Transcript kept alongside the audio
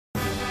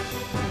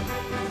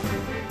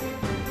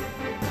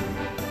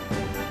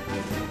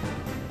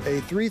A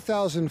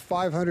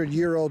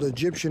 3,500-year-old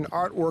Egyptian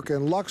artwork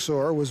in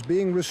Luxor was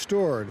being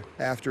restored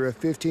after a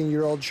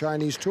 15-year-old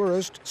Chinese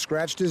tourist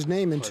scratched his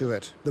name into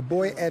it. The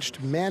boy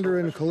etched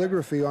Mandarin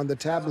calligraphy on the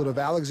tablet of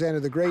Alexander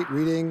the Great,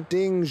 reading,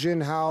 "Ding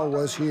Jinhao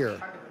was here."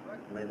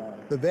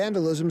 The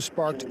vandalism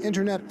sparked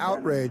internet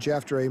outrage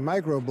after a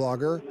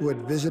microblogger who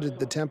had visited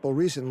the temple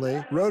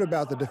recently wrote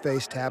about the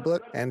defaced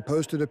tablet and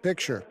posted a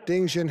picture.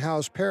 Ding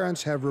Jinhao's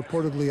parents have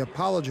reportedly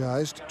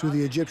apologized to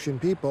the Egyptian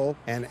people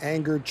and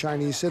angered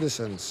Chinese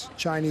citizens.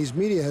 Chinese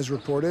media has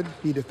reported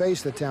he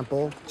defaced the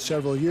temple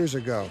several years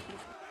ago.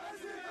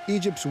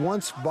 Egypt's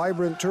once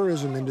vibrant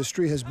tourism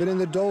industry has been in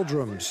the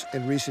doldrums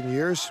in recent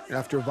years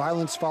after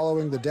violence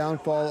following the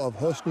downfall of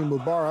Hosni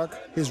Mubarak,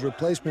 his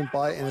replacement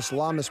by an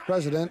Islamist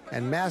president,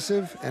 and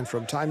massive and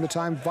from time to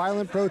time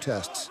violent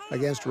protests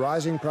against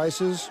rising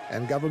prices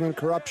and government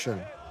corruption.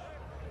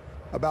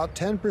 About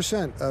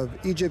 10% of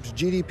Egypt's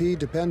GDP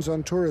depends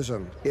on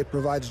tourism. It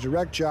provides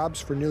direct jobs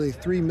for nearly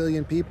 3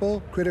 million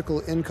people,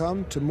 critical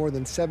income to more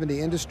than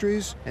 70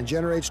 industries, and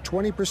generates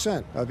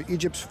 20% of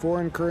Egypt's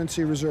foreign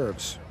currency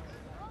reserves.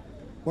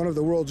 One of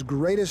the world's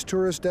greatest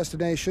tourist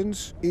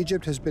destinations,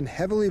 Egypt has been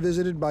heavily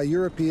visited by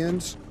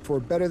Europeans for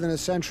better than a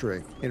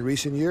century. In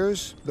recent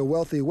years, the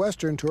wealthy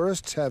Western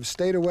tourists have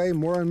stayed away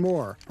more and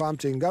more,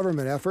 prompting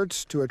government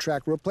efforts to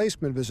attract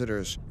replacement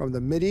visitors from the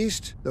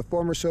Mideast, the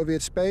former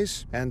Soviet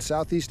space, and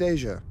Southeast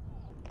Asia.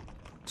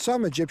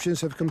 Some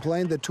Egyptians have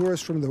complained that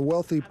tourists from the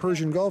wealthy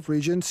Persian Gulf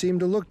region seem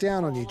to look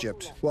down on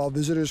Egypt, while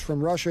visitors from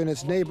Russia and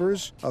its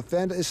neighbors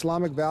offend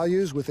Islamic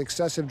values with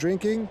excessive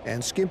drinking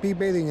and skimpy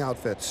bathing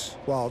outfits,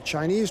 while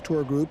Chinese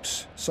tour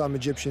groups, some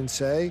Egyptians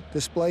say,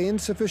 display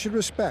insufficient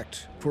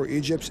respect for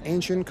Egypt's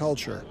ancient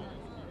culture.